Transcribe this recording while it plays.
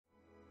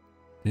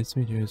This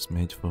video is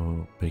made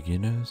for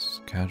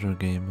beginners, casual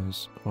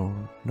gamers, or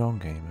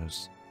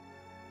non-gamers,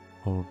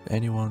 or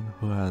anyone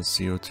who has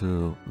 0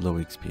 to low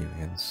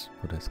experience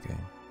for this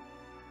game.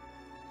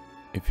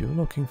 If you're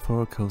looking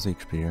for a cozy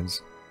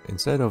experience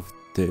instead of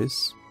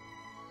this,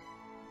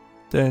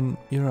 then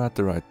you're at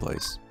the right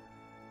place.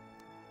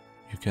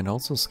 You can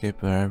also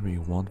skip wherever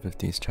you want with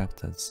these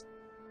chapters.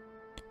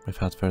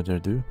 Without further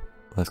ado,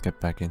 let's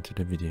get back into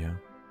the video.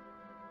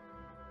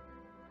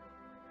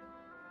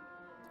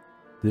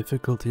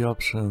 Difficulty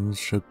options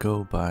should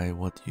go by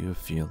what you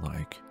feel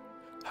like.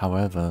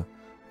 However,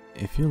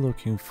 if you're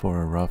looking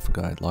for a rough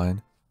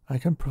guideline, I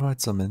can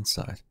provide some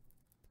insight.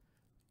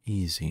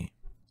 Easy.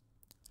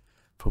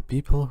 For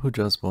people who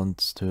just want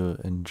to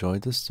enjoy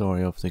the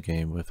story of the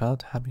game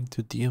without having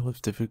to deal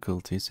with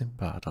difficulties in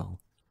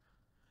battle.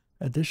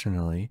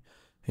 Additionally,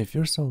 if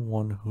you're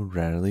someone who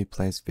rarely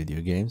plays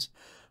video games,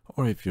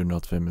 or if you're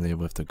not familiar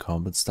with the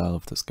combat style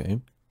of this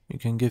game, you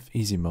can give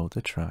easy mode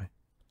a try.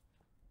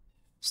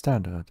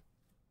 Standard.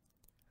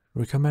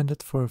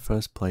 Recommended for a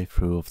first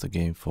playthrough of the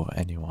game for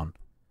anyone.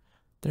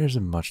 There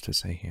isn't much to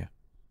say here.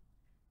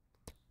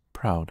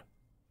 Proud.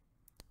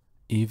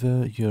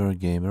 Either you're a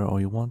gamer or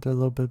you want a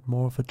little bit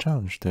more of a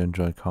challenge to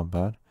enjoy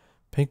combat,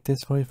 pick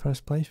this for your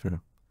first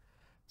playthrough.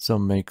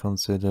 Some may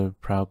consider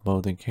Proud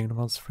mode in Kingdom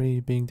Hearts 3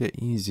 being the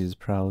easiest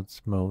Proud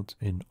mode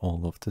in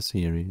all of the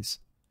series.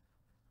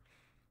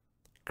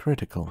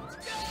 Critical.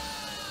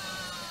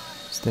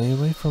 Stay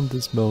away from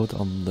this mode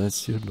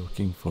unless you're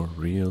looking for a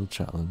real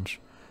challenge.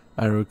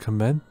 I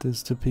recommend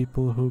this to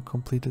people who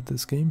completed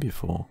this game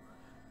before.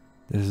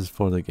 This is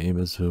for the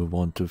gamers who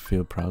want to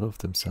feel proud of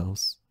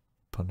themselves.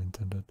 Pun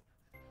intended.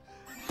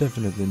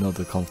 Definitely not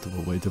a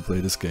comfortable way to play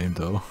this game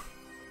though.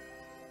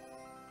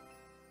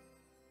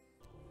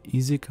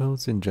 Easy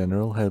codes in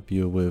general help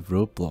you with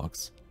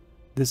roadblocks.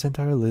 This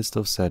entire list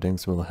of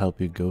settings will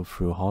help you go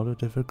through harder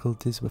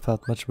difficulties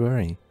without much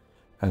worry,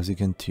 as you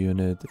can tune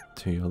it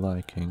to your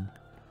liking.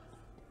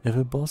 If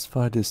a boss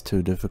fight is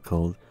too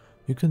difficult,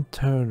 you can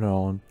turn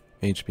on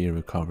HP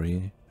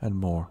recovery and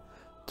more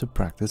to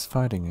practice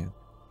fighting it.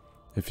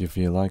 If you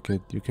feel like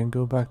it, you can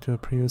go back to a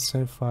previous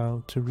save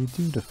file to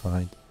redo the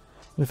fight,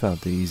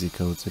 without the easy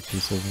codes if you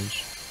so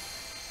wish.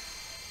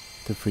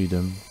 The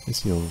freedom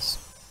is yours.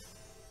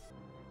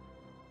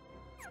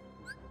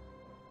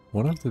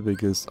 One of the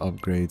biggest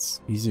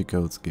upgrades easy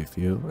codes give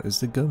you is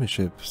the gummy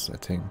ship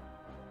setting,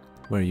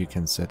 where you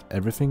can set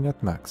everything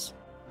at max.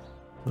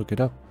 Look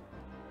it up.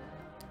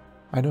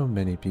 I know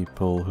many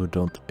people who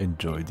don't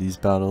enjoy these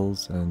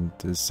battles, and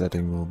this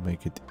setting will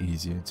make it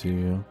easier to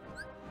you.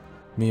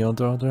 Me on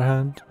the other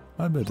hand,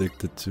 I'm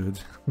addicted to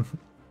it.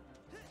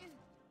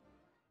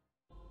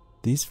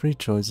 These three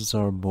choices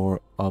are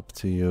more up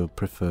to your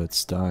preferred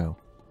style.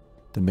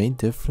 The main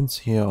difference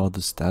here are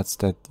the stats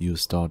that you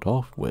start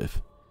off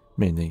with,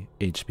 mainly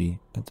HP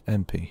and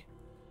MP,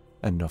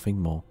 and nothing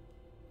more.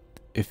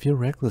 If you're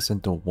reckless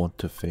and don't want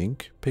to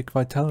think, pick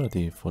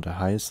Vitality for the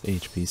highest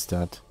HP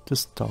stat to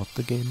start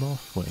the game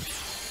off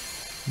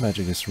with.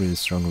 Magic is really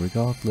strong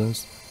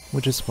regardless,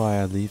 which is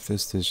why I leave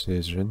this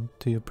decision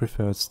to your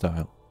preferred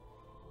style.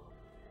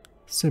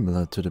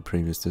 Similar to the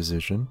previous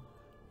decision,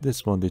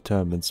 this one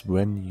determines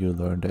when you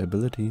learn the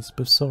abilities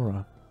with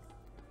Sora.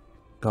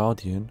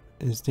 Guardian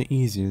is the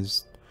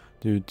easiest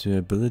due to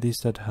abilities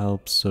that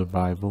help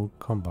survival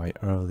come by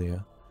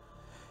earlier.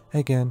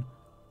 Again,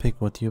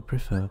 pick what you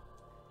prefer.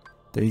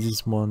 The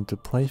easiest one to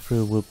play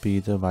through will be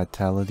the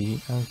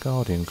Vitality and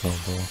Guardian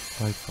combo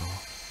by far.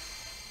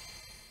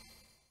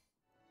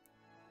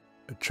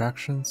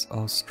 Attractions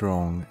are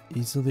strong,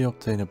 easily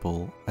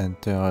obtainable, and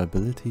there are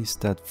abilities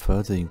that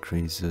further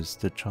increases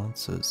the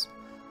chances.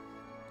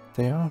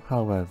 They are,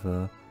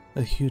 however,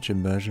 a huge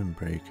immersion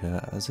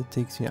breaker as it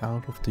takes you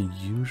out of the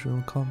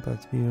usual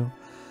combat view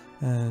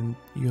and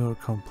you're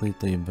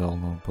completely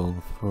invulnerable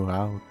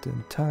throughout the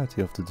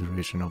entirety of the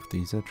duration of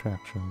these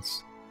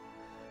attractions.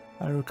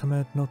 I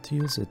recommend not to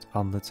use it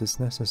unless it's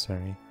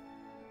necessary.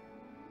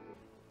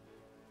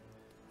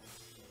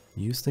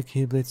 Use the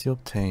Keyblades you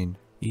obtain.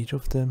 Each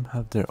of them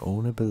have their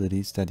own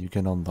abilities that you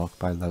can unlock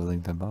by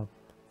leveling them up.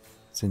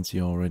 Since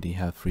you already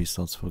have 3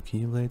 slots for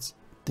Keyblades,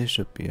 this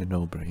should be a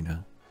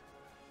no-brainer.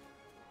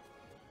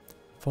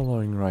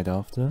 Following right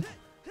after,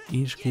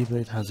 each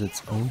Keyblade has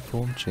its own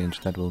form change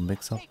that will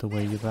mix up the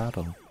way you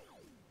battle.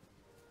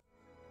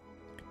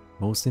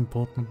 Most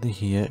importantly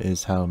here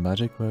is how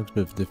magic works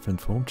with different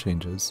form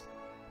changes.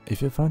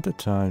 If you find the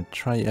time,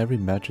 try every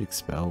magic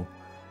spell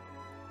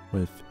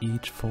with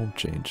each form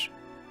change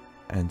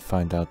and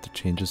find out the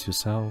changes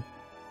yourself.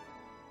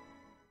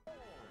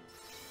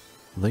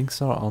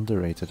 Links are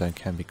underrated and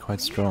can be quite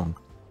strong,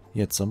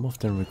 yet some of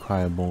them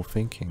require more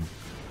thinking.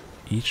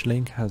 Each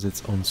link has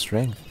its own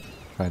strength.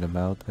 Try them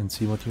out and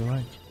see what you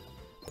like.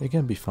 They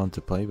can be fun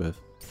to play with.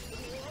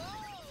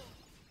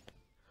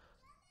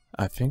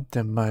 I think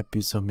there might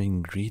be some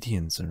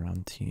ingredients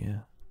around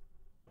here.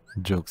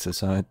 Jokes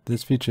aside,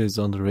 this feature is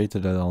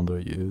underrated and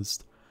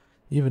underused.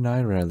 Even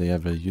I rarely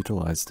ever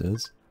utilize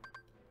this.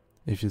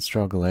 If you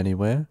struggle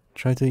anywhere,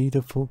 Try to eat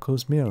a full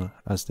course meal,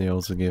 as they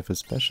also give a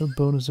special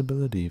bonus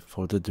ability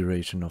for the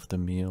duration of the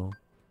meal.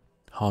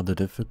 Harder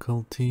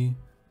difficulty,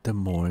 the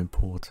more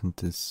important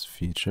this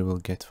feature will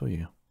get for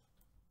you.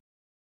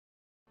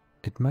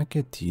 It might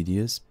get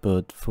tedious,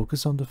 but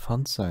focus on the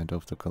fun side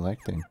of the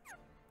collecting.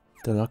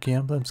 The lucky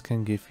emblems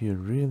can give you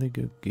really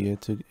good gear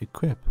to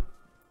equip.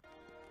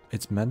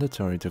 It's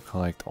mandatory to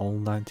collect all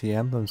 90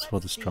 emblems for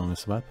the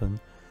strongest weapon,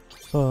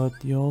 but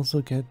you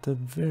also get a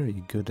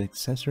very good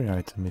accessory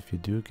item if you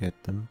do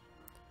get them.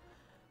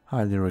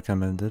 Highly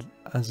recommended,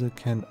 as it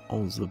can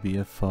also be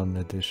a fun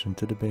addition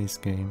to the base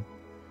game.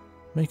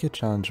 Make a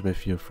challenge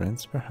with your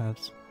friends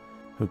perhaps,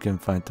 who can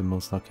find the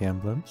most lucky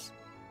emblems.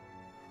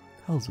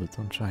 Also,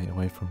 don't shy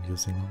away from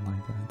using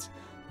online guides,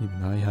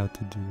 even I had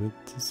to do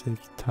it to save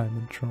time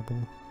and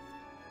trouble.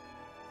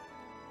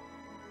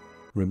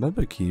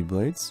 Remember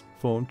Keyblades?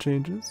 Form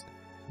changes?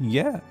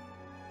 Yeah!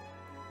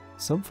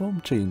 Some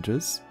form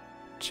changes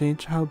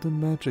change how the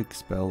magic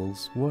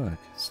spells work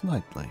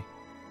slightly.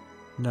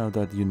 Now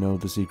that you know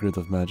the secret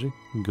of magic,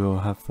 go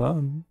have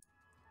fun!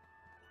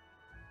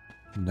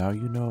 Now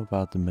you know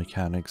about the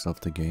mechanics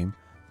of the game,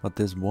 but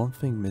there's one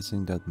thing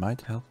missing that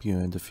might help you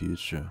in the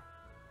future.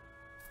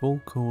 Full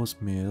course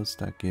meals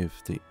that give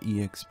the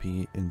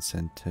EXP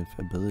incentive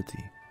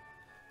ability.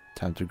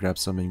 Time to grab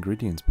some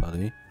ingredients,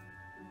 buddy.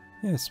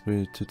 Yes,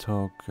 we're to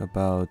talk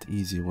about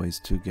easy ways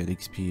to get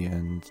XP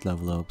and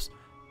level ups,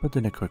 but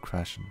in a quick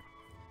fashion.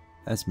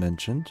 As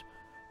mentioned,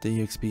 the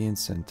EXP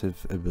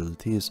incentive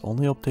ability is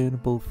only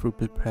obtainable through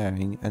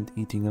preparing and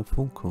eating a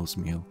full course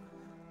meal.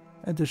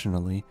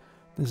 Additionally,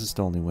 this is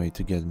the only way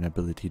to get an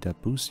ability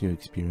that boosts your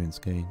experience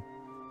gain.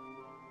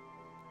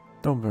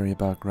 Don't worry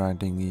about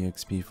grinding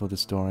EXP for the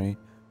story,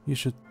 you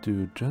should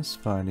do just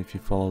fine if you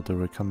follow the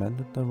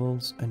recommended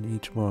levels in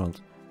each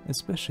world,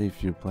 especially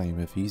if you're playing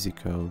with easy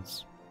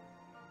codes.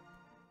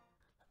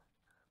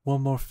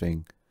 One more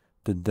thing,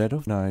 the Dead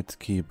of Night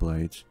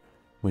Keyblade,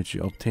 which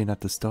you obtain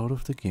at the start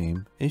of the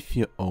game, if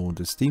you own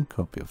the Steam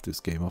copy of this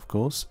game of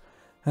course,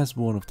 has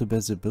one of the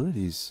best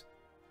abilities.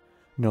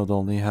 Not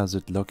only has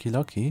it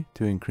Lucky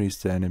to increase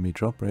the enemy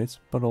drop rates,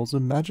 but also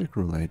Magic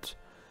Roulette,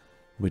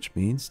 which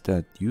means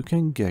that you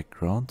can get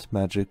Grant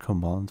Magic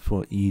command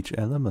for each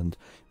element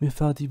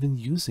without even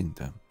using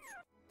them.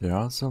 There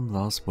are some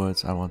last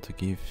words I want to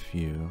give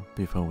you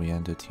before we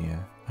end it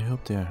here. I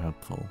hope they are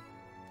helpful.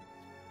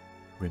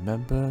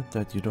 Remember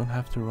that you don't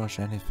have to rush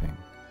anything.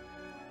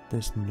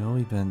 There's no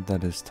event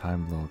that is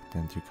time locked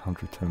and you can't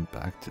return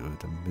back to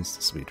it and miss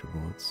the sweet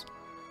rewards.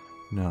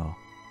 No,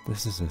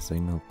 this is a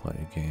single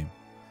player game.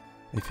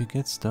 If you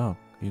get stuck,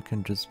 you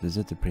can just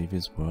visit the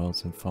previous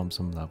worlds and farm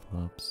some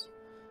level ups.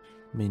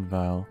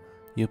 Meanwhile,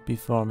 you'll be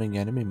farming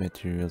enemy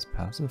materials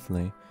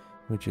passively,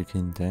 which you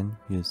can then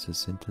use to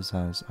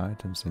synthesize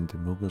items in the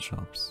mobile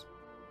shops.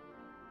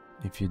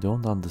 If you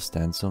don't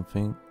understand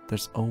something,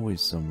 there's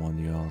always someone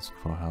you ask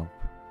for help.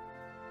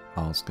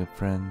 Ask a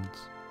friend,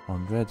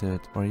 on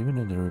Reddit, or even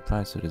in the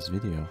replies to this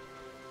video.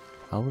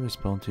 I'll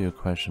respond to your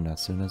question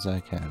as soon as I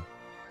can,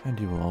 and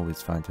you will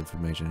always find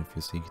information if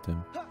you seek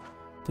them.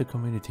 The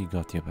community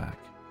got your back.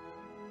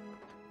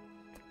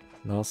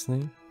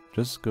 Lastly,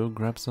 just go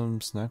grab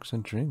some snacks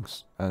and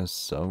drinks, as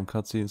some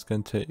cutscenes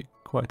can take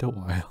quite a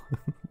while.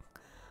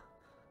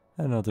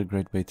 Another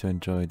great way to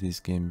enjoy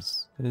these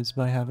games is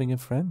by having a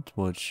friend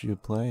watch you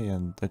play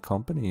and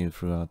accompany you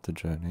throughout the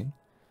journey.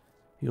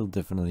 You'll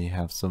definitely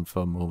have some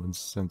fun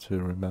moments and to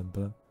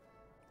remember.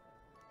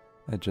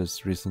 I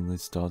just recently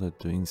started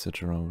doing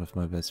such a run with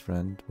my best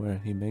friend where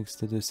he makes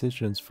the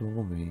decisions for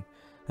me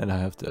and I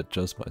have to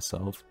adjust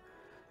myself.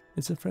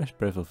 It's a fresh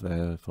breath of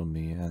air for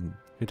me and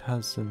it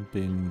hasn't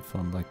been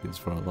fun like this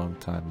for a long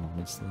time,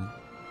 honestly.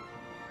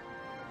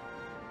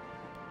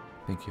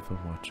 Thank you for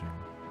watching.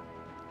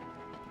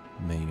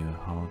 May your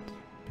heart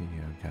be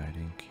your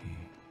guiding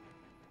key.